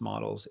governance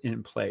models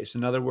in place.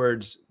 In other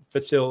words,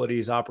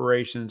 facilities,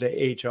 operations,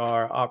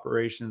 HR,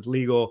 operations,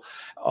 legal,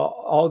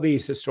 all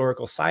these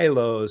historical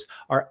silos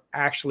are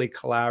actually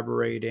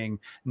collaborating,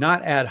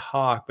 not ad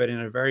hoc, but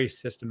in a very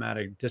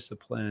systematic,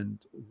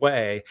 disciplined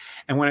way.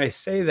 And when I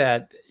say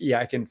that, yeah,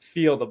 I can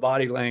feel the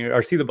body language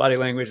or see the body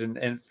language and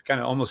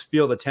kind of almost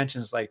feel the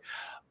tensions like,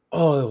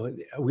 oh,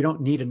 we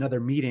don't need another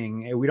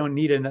meeting. We don't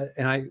need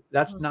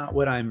that's not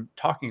what I'm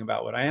talking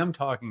about. What I am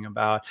talking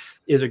about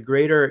is a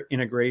greater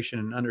integration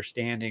and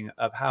understanding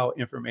of how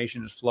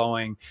information is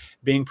flowing,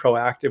 being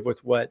proactive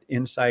with what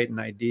insight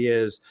and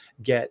ideas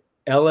get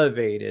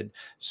elevated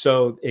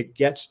so it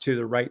gets to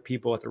the right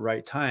people at the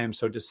right time.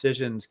 So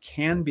decisions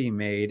can be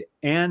made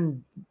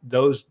and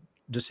those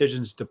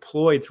decisions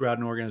deployed throughout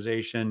an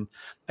organization,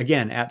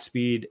 again, at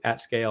speed, at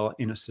scale,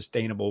 in a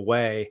sustainable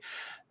way.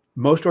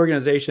 Most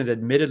organizations,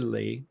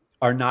 admittedly,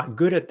 are not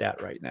good at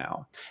that right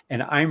now.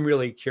 And I'm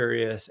really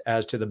curious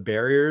as to the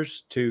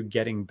barriers to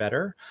getting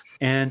better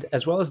and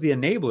as well as the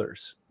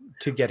enablers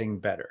to getting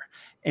better.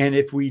 And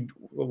if we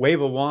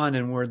wave a wand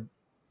and we're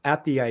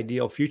at the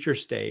ideal future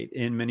state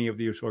in many of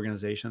these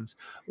organizations,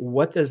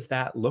 what does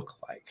that look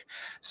like?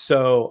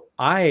 So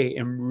I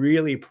am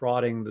really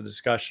prodding the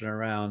discussion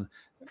around,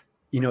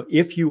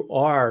 if you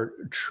are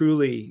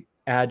truly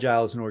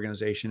agile as an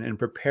organization and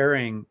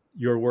preparing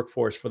your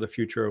workforce for the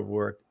future of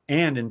work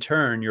and in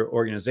turn your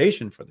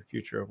organization for the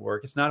future of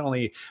work, it's not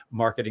only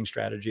marketing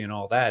strategy and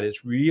all that,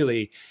 it's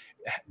really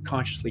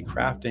consciously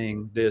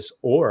crafting this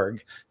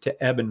org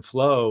to ebb and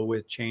flow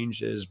with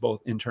changes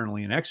both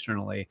internally and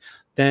externally.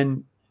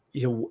 Then,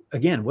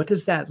 again, what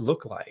does that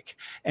look like?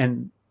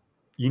 And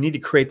you need to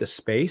create the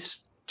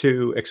space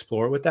to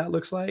explore what that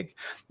looks like.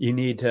 You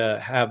need to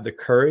have the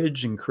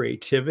courage and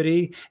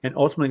creativity and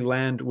ultimately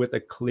land with a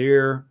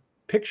clear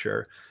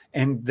picture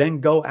and then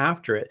go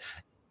after it,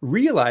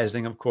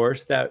 realizing, of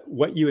course, that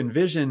what you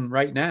envision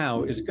right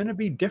now is going to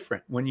be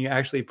different when you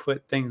actually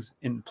put things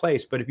in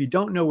place. But if you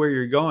don't know where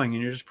you're going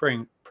and you're just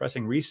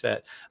pressing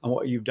reset on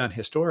what you've done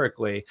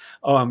historically,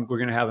 we're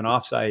going to have an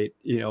offsite,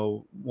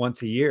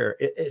 once a year,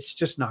 it's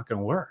just not going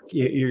to work.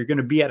 You're going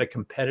to be at a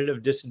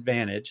competitive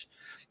disadvantage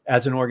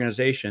as an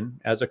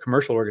organization, as a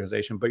commercial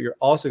organization, but you're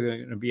also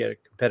going to be at a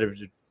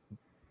competitive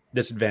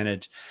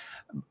disadvantage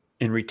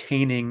in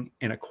retaining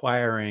and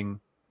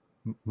acquiring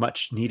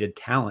much needed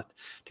talent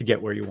to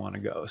get where you want to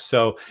go.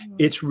 So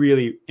it's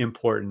really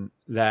important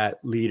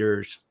that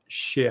leaders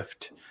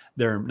shift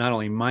their not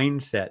only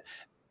mindset,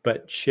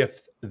 but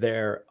shift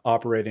their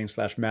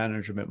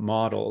operating/management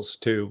models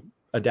to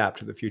adapt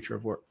to the future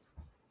of work.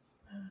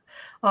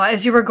 Well,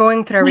 as you were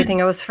going through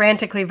everything, I was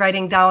frantically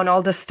writing down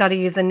all the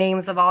studies and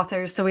names of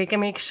authors so we can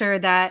make sure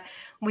that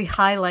we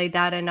highlight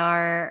that in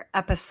our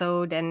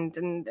episode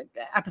and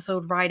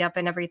episode write-up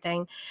and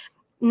everything.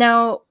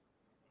 Now,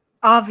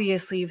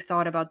 obviously, you've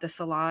thought about this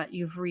a lot.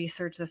 You've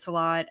researched this a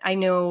lot. I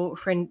know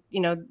for,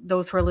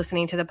 those who are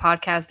listening to the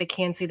podcast, they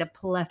can't see the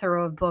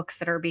plethora of books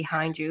that are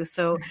behind you.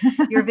 So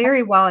you're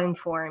very well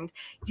informed.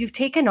 You've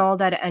taken all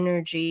that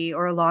energy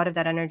or a lot of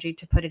that energy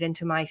to put it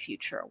into My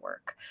Future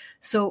Work.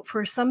 So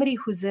for somebody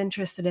who's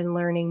interested in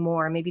learning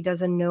more, maybe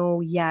doesn't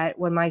know yet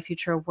what My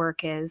Future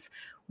Work is,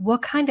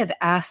 what kind of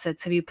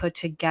assets have you put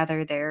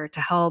together there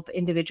to help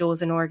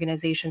individuals and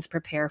organizations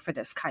prepare for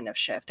this kind of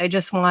shift? I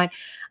just want,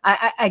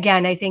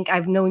 I think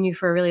I've known you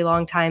for a really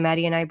long time,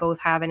 Eddie, and I both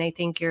have, and I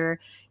think your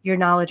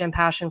knowledge and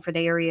passion for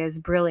the area is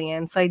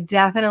brilliant. So I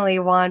definitely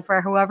want,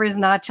 for whoever's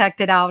not checked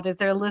it out as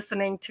they're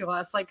listening to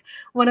us, like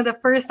one of the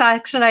first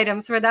action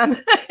items for them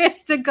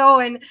is to go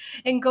and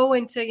go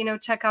into,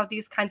 check out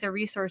these kinds of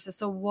resources.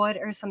 So what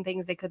are some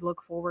things they could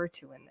look forward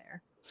to in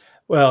there?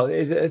 Well,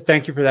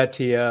 thank you for that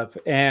tee-up.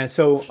 And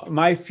so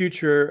My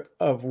Future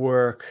of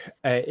Work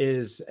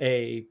is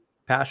a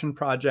passion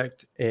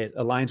project. It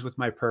aligns with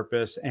my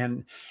purpose.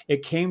 And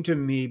it came to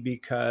me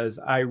because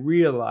I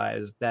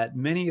realized that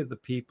many of the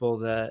people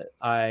that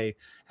I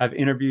have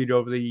interviewed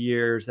over the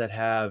years that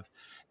have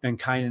been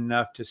kind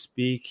enough to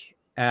speak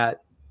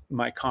at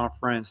my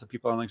conference, the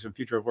People Analytics and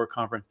Future of Work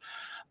conference,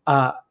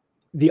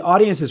 the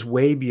audience is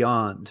way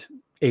beyond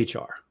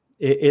HR.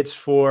 It's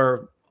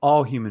for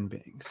all human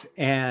beings.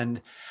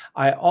 And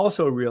I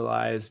also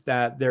realized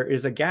that there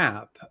is a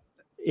gap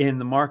in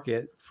the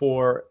market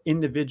for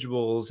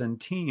individuals and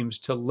teams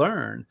to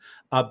learn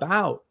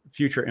about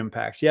future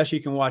impacts. Yes,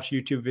 you can watch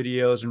YouTube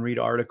videos and read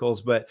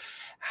articles, but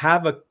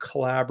have a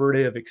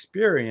collaborative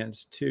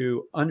experience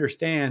to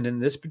understand in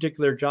this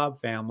particular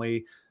job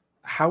family,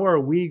 how are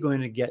we going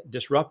to get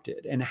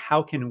disrupted and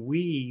how can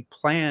we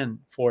plan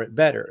for it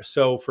better?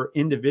 So for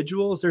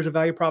individuals, there's a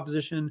value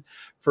proposition.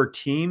 For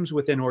teams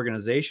within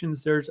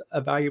organizations, there's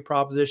a value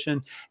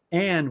proposition.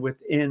 And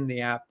within the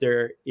app,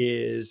 there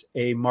is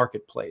a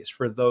marketplace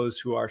for those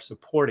who are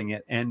supporting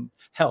it and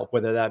help,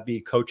 whether that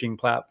be coaching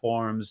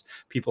platforms,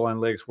 people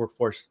analytics,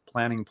 workforce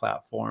planning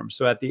platforms.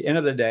 So at the end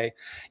of the day,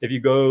 if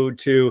you go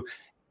to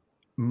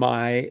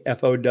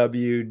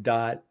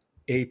myfow.app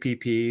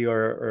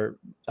or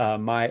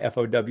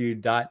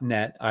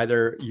myfow.net,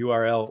 either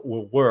URL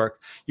will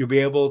work. You'll be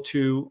able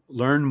to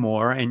learn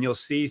more, and you'll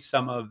see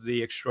some of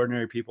the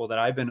extraordinary people that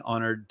I've been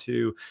honored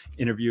to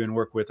interview and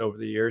work with over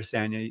the years.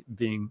 Sanya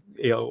being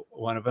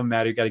one of them.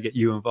 Maddie, got to get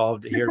you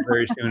involved here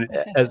very soon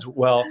as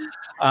well.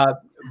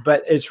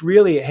 But it's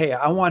really, hey,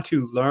 I want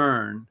to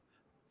learn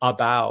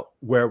about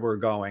where we're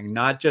going,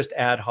 not just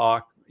ad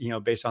hoc,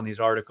 based on these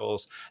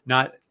articles,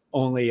 not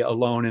only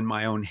alone in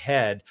my own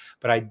head,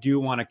 but I do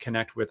want to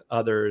connect with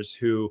others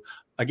who,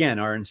 again,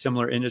 are in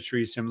similar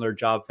industries, similar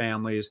job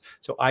families.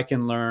 So I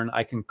can learn,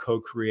 I can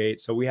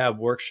co-create. So we have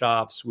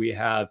workshops, we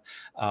have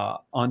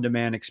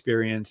on-demand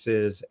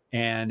experiences,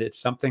 and it's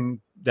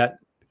something that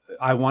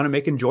I want to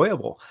make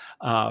enjoyable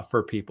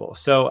for people.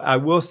 So I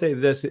will say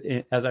this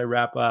as I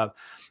wrap up.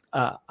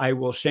 I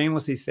will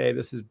shamelessly say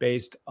this is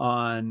based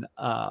on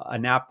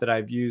an app that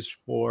I've used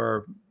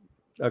for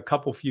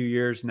a few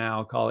years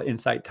now called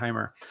Insight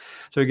Timer.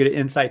 So you go to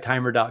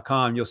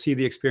insighttimer.com, you'll see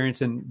the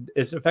experience, and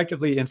it's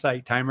effectively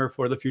Insight Timer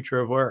for the future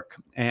of work.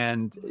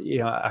 And,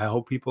 I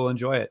hope people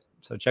enjoy it.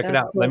 So check it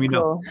out. So Let me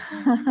cool.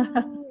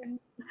 know.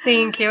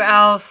 Thank you,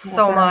 Al,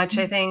 so much.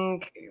 I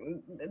think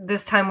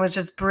this time was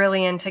just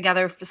brilliant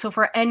together. So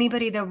for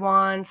anybody that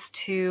wants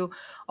to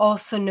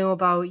also know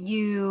about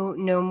you,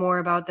 know more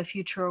about the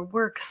future of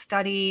work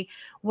study,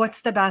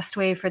 what's the best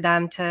way for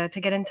them to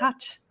get in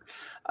touch?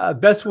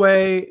 Best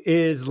way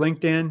is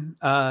LinkedIn,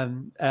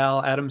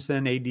 Al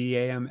Adamson,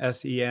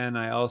 ADAMSEN.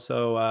 I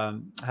also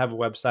have a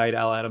website,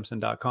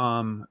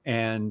 aladamson.com.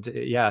 And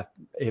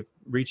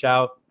reach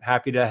out.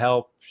 Happy to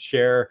help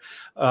share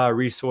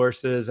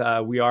resources.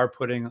 We are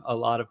putting a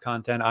lot of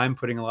content. I'm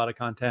putting a lot of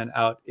content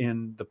out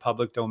in the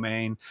public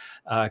domain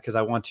because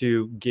I want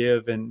to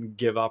give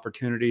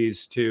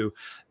opportunities to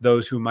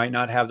those who might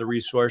not have the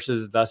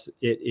resources. Thus,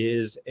 it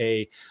is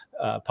a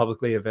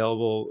publicly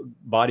available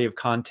body of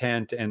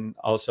content, and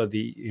also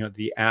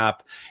the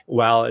app.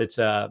 While it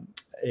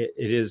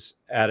is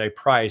at a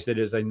price that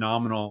is a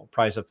nominal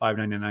price of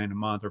 $5.99 a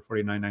month or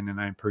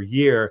 $49.99 per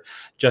year,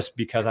 just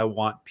because I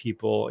want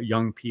people,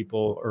 young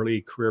people,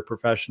 early career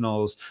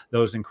professionals,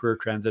 those in career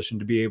transition,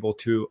 to be able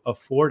to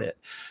afford it.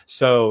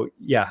 So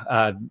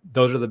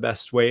those are the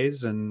best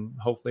ways, and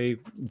hopefully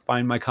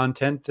find my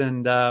content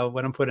and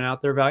what I'm putting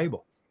out there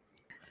valuable.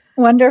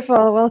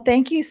 Wonderful. Well,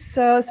 thank you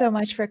so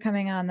much for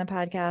coming on the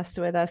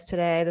podcast with us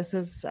today. This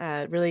was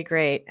really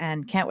great,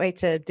 and can't wait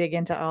to dig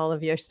into all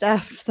of your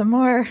stuff some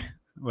more.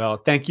 Well,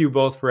 thank you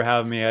both for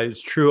having me. It's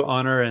a true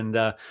honor, and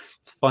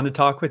it's fun to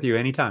talk with you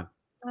anytime.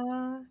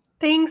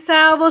 Thanks,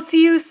 Al. We'll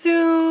see you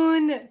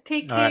soon.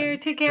 Take care.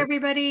 Right. Take care,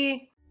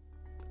 everybody.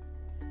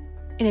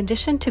 In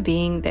addition to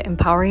being the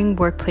Empowering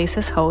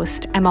Workplaces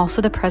host, I'm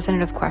also the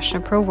president of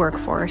Question Pro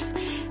Workforce,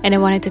 and I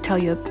wanted to tell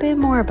you a bit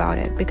more about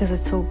it because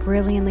it so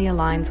brilliantly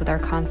aligns with our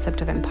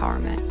concept of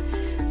empowerment.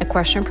 At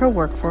Question Pro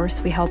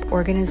Workforce, we help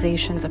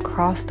organizations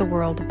across the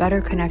world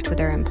better connect with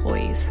their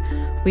employees.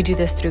 We do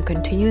this through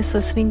continuous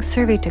listening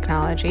survey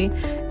technology,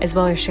 as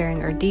well as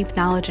sharing our deep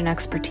knowledge and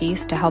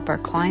expertise to help our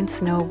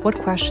clients know what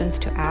questions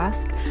to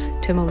ask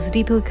to most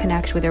deeply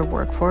connect with their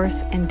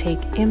workforce and take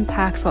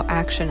impactful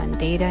action on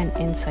data and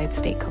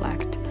insights they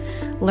collect.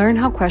 Learn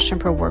how Question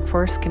Pro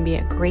Workforce can be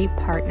a great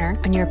partner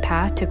on your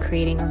path to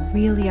creating a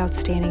really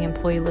outstanding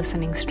employee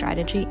listening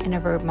strategy and a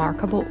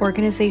remarkable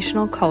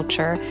organizational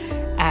culture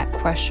at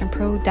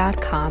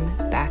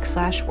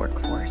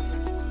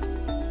questionpro.com/workforce.